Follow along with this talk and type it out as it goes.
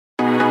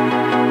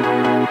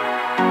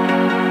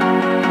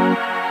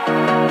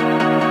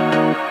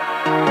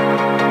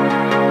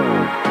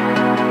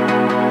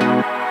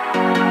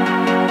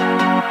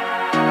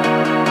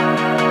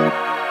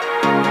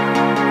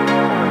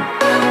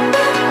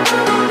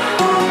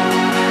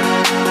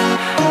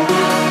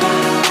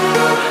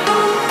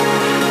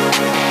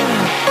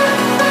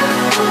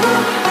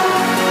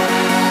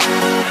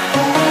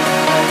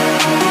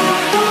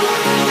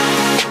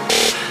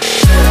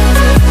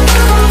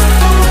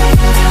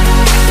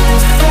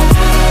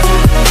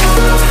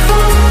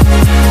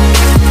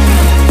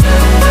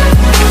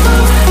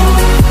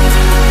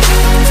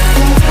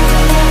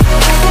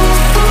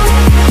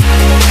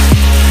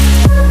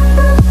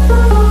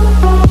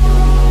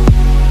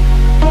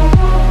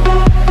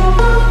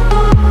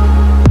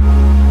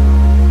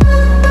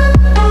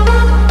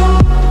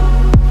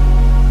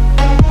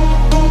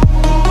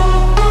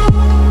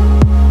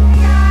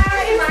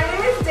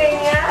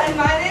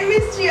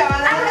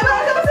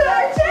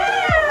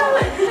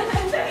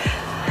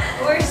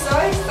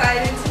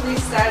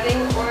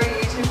starting our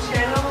YouTube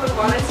channel. We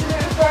wanted to do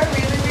it for a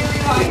really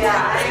long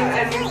time,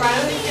 and we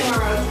finally came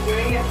around to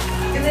doing it.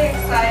 Really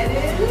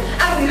excited.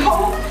 And we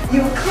hope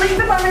you click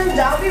the button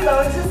down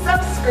below to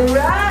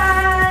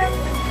subscribe.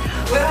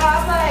 We'll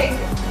have like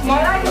More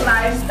like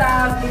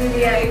lifestyle,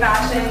 beauty, and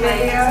fashion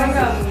videos.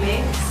 It's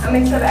like A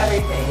mix of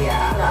everything,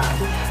 yeah.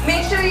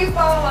 Make sure you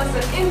follow us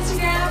on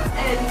Instagram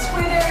and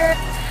Twitter.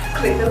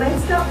 Click the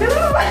links down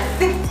below.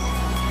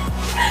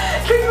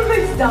 Click the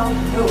links down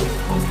below.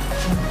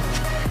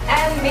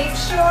 And make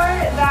sure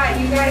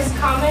that you guys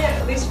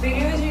comment which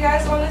videos you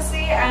guys want to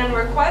see and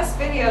request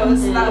videos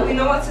so that we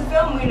know what to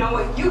film, we know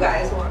what you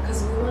guys want,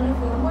 because